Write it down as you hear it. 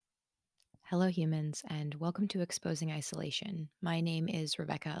Hello, humans, and welcome to Exposing Isolation. My name is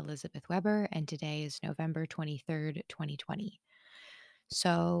Rebecca Elizabeth Weber, and today is November 23rd, 2020.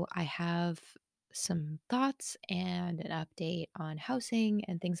 So, I have some thoughts and an update on housing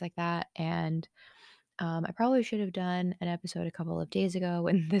and things like that. And I probably should have done an episode a couple of days ago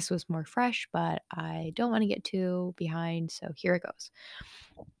when this was more fresh, but I don't want to get too behind. So, here it goes.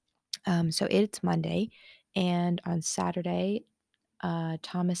 So, it's Monday, and on Saturday,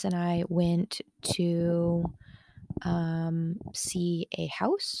 Thomas and I went to see a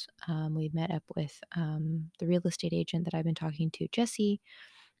house. We met up with the real estate agent that I've been talking to, Jesse,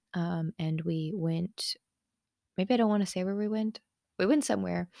 and we went. Maybe I don't want to say where we went. We went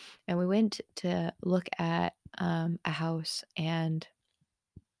somewhere, and we went to look at a house. And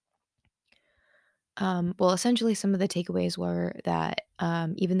well, essentially, some of the takeaways were that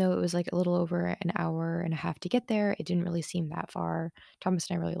even though it was like a little over an hour and a half to get there, it didn't really seem that far. Thomas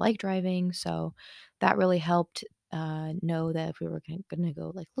and I really like driving, so that really helped know that if we were going to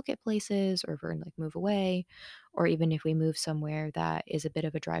go like look at places, or if we're going to like move away, or even if we move somewhere that is a bit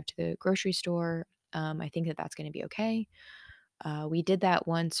of a drive to the grocery store, I think that that's going to be okay. We did that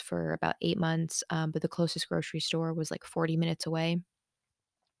once for about 8 months, but the closest grocery store was like 40 minutes away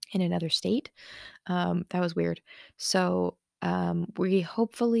in another state. That was weird. So, we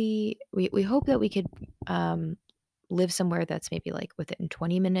hope that we could, live somewhere that's maybe, like, within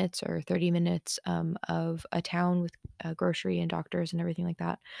 20 minutes or 30 minutes, of a town with a grocery and doctors and everything like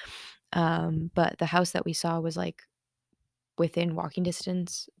that. But the house that we saw was, like, within walking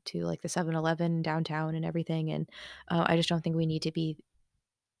distance to, like, the 7-Eleven downtown and everything, and, I just don't think we need to be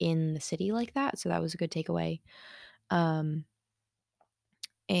in the city like that, so that was a good takeaway. Um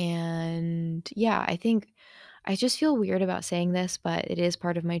And yeah, I think I just feel weird about saying this, but it is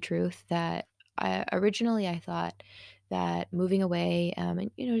part of my truth that originally I thought that moving away,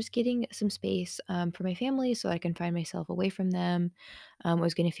 and just getting some space for my family so I can find myself away from them,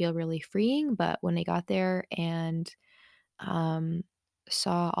 was going to feel really freeing. But when I got there and um,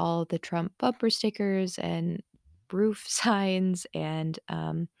 saw all the Trump bumper stickers and roof signs, and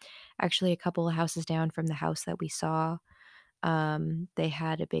actually a couple of houses down from the house that we saw, they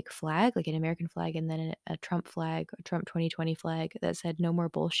had a big flag, like an American flag, and then a Trump flag, a Trump 2020 flag that said "No more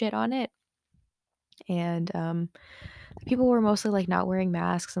bullshit" on it. And people were mostly like not wearing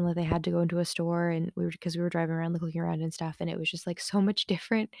masks, and like they had to go into a store, and because we were driving around, like looking around and stuff, and it was just like so much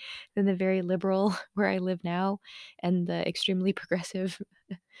different than the very liberal where I live now, and the extremely progressive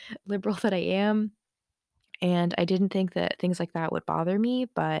liberal that I am. And I didn't think that things like that would bother me,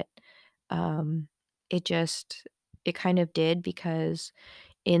 but um, it just it kind of did, because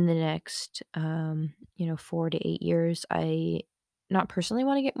in the next 4 to 8 years, I not personally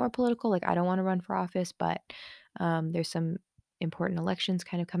want to get more political, like, I don't wanna run for office, but, there's some important elections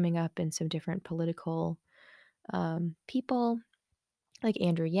kind of coming up, and some different political, people like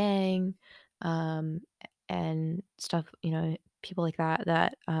Andrew Yang, um, and stuff, people like that,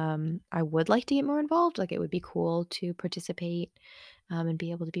 that, I would like to get more involved. Like, it would be cool to participate, and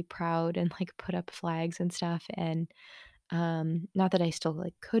be able to be proud and, like, put up flags and stuff. And not that I still,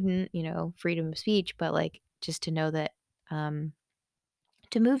 like, couldn't, freedom of speech, but, like, just to know that,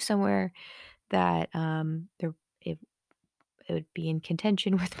 to move somewhere that, it it would be in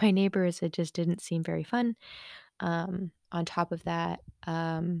contention with my neighbors, it just didn't seem very fun. On top of that,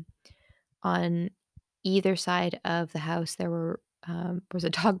 on either side of the house, there was a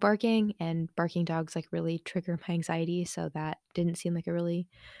dog barking, and barking dogs, like, really trigger my anxiety, so that didn't seem like a really,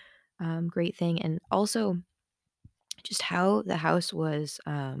 great thing. And also just how the house was,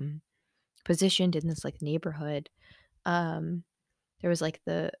 positioned in this, like, neighborhood. Um, there was, like,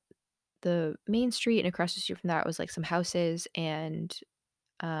 the main street, and across the street from that was, like, some houses and,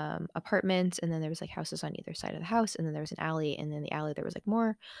 apartments, and then there was, like, houses on either side of the house, and then there was an alley, and then the alley there was, like,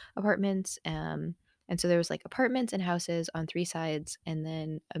 more apartments, and so there was, like, apartments and houses on 3 sides, and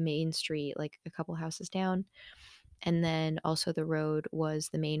then a main street, like, a couple houses down, and then also the road was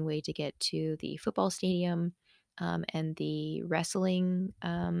the main way to get to the football stadium, and the wrestling,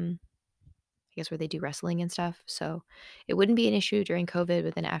 I guess, where they do wrestling and stuff. So it wouldn't be an issue during COVID,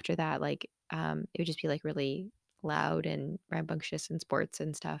 but then after that, like, it would just be like really loud and rambunctious in sports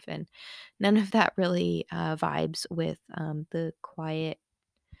and stuff. And none of that really vibes with the quiet,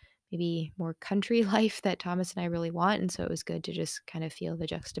 maybe more country life that Thomas and I really want. And so it was good to just kind of feel the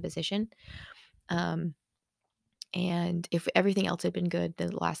juxtaposition. Um, and if everything else had been good,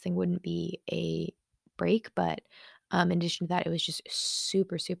 the last thing wouldn't be a break. But in addition to that, it was just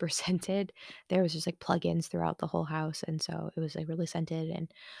super, super scented. There was just like plugins throughout the whole house. And so it was like really scented.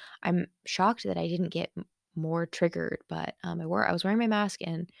 And I'm shocked that I didn't get more triggered. But I was wearing my mask,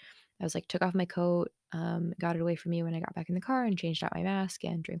 and I was like, took off my coat, got it away from me when I got back in the car and changed out my mask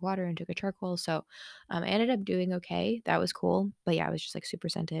and drank water and took a charcoal. So I ended up doing okay. That was cool. But yeah, I was just like super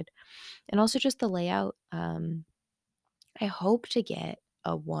scented. And also just the layout. I hope to get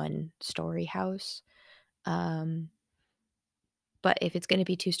a one-story house. Um, but if it's gonna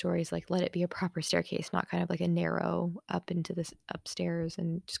be 2 stories, like, let it be a proper staircase, not kind of like a narrow up into this upstairs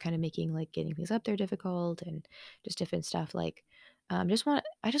and just kinda making, like, getting things up there difficult and just different stuff, like, I just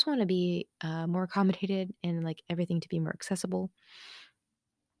wanna be, more accommodated and, like, everything to be more accessible.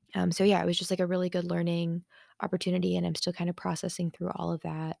 So yeah, it was just, like, a really good learning opportunity, and I'm still kind of processing through all of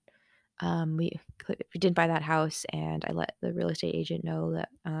that. We did buy that house, and I let the real estate agent know that,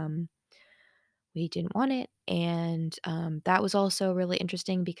 we didn't want it, and, that was also really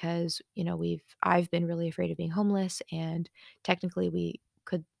interesting because, I've been really afraid of being homeless, and technically we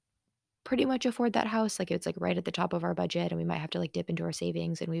could pretty much afford that house, like, it's, like, right at the top of our budget, and we might have to, like, dip into our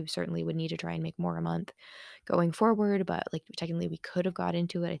savings, and we certainly would need to try and make more a month going forward, but, like, technically we could have got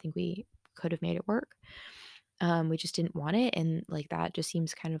into it, I think we could have made it work. We just didn't want it, and, like, that just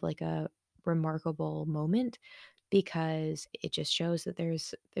seems kind of like a remarkable moment because it just shows that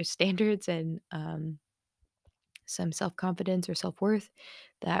there's standards and, some self-confidence or self-worth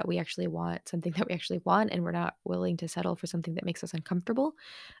that we actually want something that we actually want, and we're not willing to settle for something that makes us uncomfortable.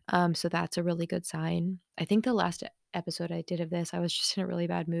 So that's a really good sign. I think the last episode I did of this, I was just in a really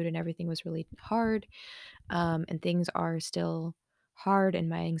bad mood and everything was really hard. And things are still hard and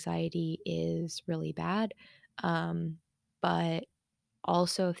my anxiety is really bad. Um, but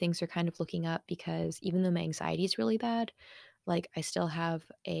also things are kind of looking up because even though my anxiety is really bad, like, I still have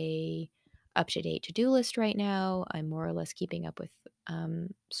a up-to-date to-do list right now. I'm more or less keeping up with,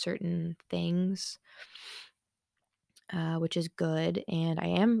 certain things, which is good, and I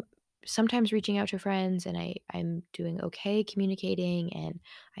am sometimes reaching out to friends, and I'm doing okay communicating, and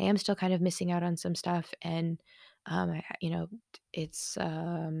I am still kind of missing out on some stuff, and, it's,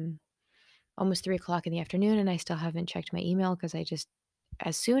 almost 3 o'clock in the afternoon, and I still haven't checked my email because I just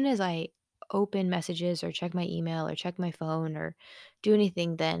as soon as I open messages or check my email or check my phone or do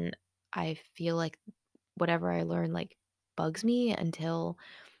anything, then I feel like whatever I learn, like, bugs me until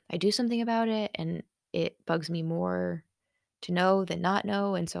I do something about it, and it bugs me more to know than not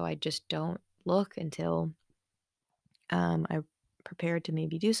know, and so I just don't look until, I'm prepared to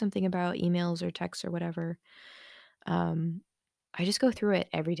maybe do something about emails or texts or whatever. Um, I just go through it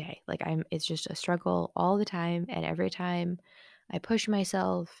every day. Like it's just a struggle all the time. And every time I push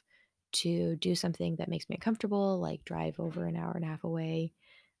myself to do something that makes me uncomfortable, like drive over an hour and a half away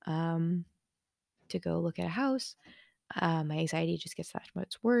um, to go look at a house, my anxiety just gets that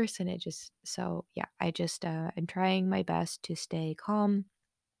much worse. And yeah, I'm trying my best to stay calm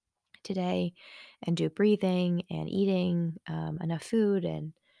today and do breathing and eating enough food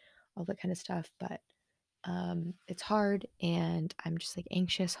and all that kind of stuff. But it's hard and I'm just like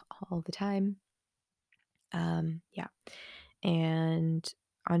anxious all the time. Yeah. And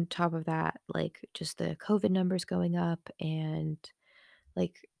on top of that, like just the COVID numbers going up and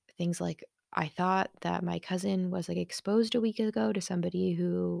like things like I thought that my cousin was like exposed a week ago to somebody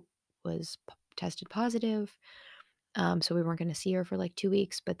who was tested positive. So we weren't going to see her for like 2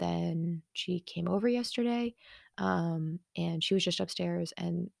 weeks, but then she came over yesterday. And she was just upstairs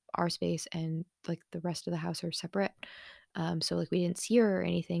and our space and like the rest of the house are separate. So like we didn't see her or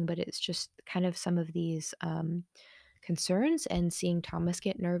anything, but it's just kind of some of these concerns and seeing Thomas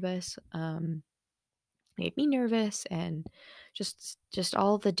get nervous made me nervous and just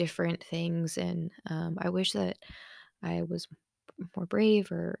all the different things. And I wish that I was more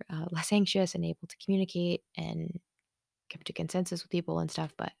brave or less anxious and able to communicate and come to consensus with people and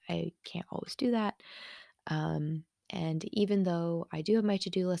stuff, but I can't always do that. And even though I do have my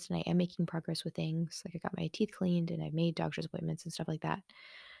to-do list and I am making progress with things, like I got my teeth cleaned and I've made doctor's appointments and stuff like that,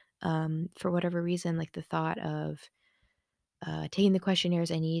 for whatever reason, like the thought of taking the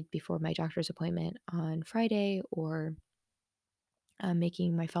questionnaires I need before my doctor's appointment on Friday or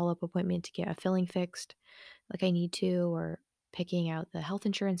making my follow-up appointment to get a filling fixed like I need to, or picking out the health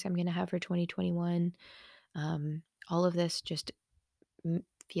insurance I'm going to have for 2021. All of this just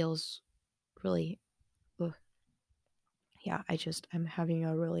feels really ugh. Yeah, I'm having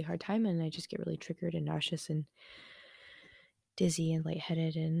a really hard time and I just get really triggered and nauseous and dizzy and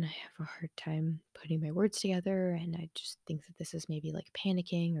lightheaded and I have a hard time putting my words together and I just think that this is maybe like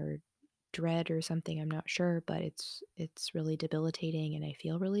panicking or dread or something, I'm not sure, but it's really debilitating and I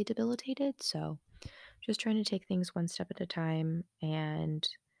feel really debilitated. So just trying to take things one step at a time and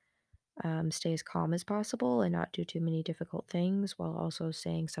stay as calm as possible and not do too many difficult things while also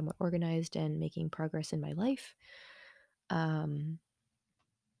staying somewhat organized and making progress in my life. Um,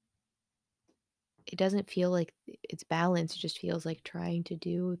 it doesn't feel like it's balanced, it just feels like trying to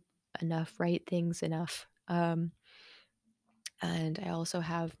do enough right things enough. And I also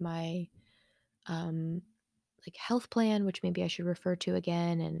have my, um, like, health plan, which maybe I should refer to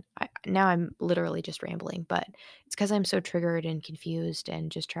again, and now I'm literally just rambling, but it's because 'cause I'm so triggered and confused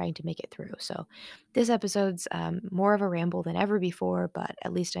and just trying to make it through. So this episode's, more of a ramble than ever before, but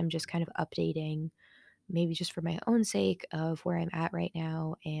at least I'm just kind of updating, maybe just for my own sake of where I'm at right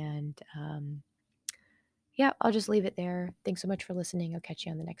now, and, yeah, I'll just leave it there. Thanks so much for listening. I'll catch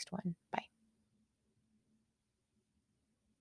you on the next one. Bye.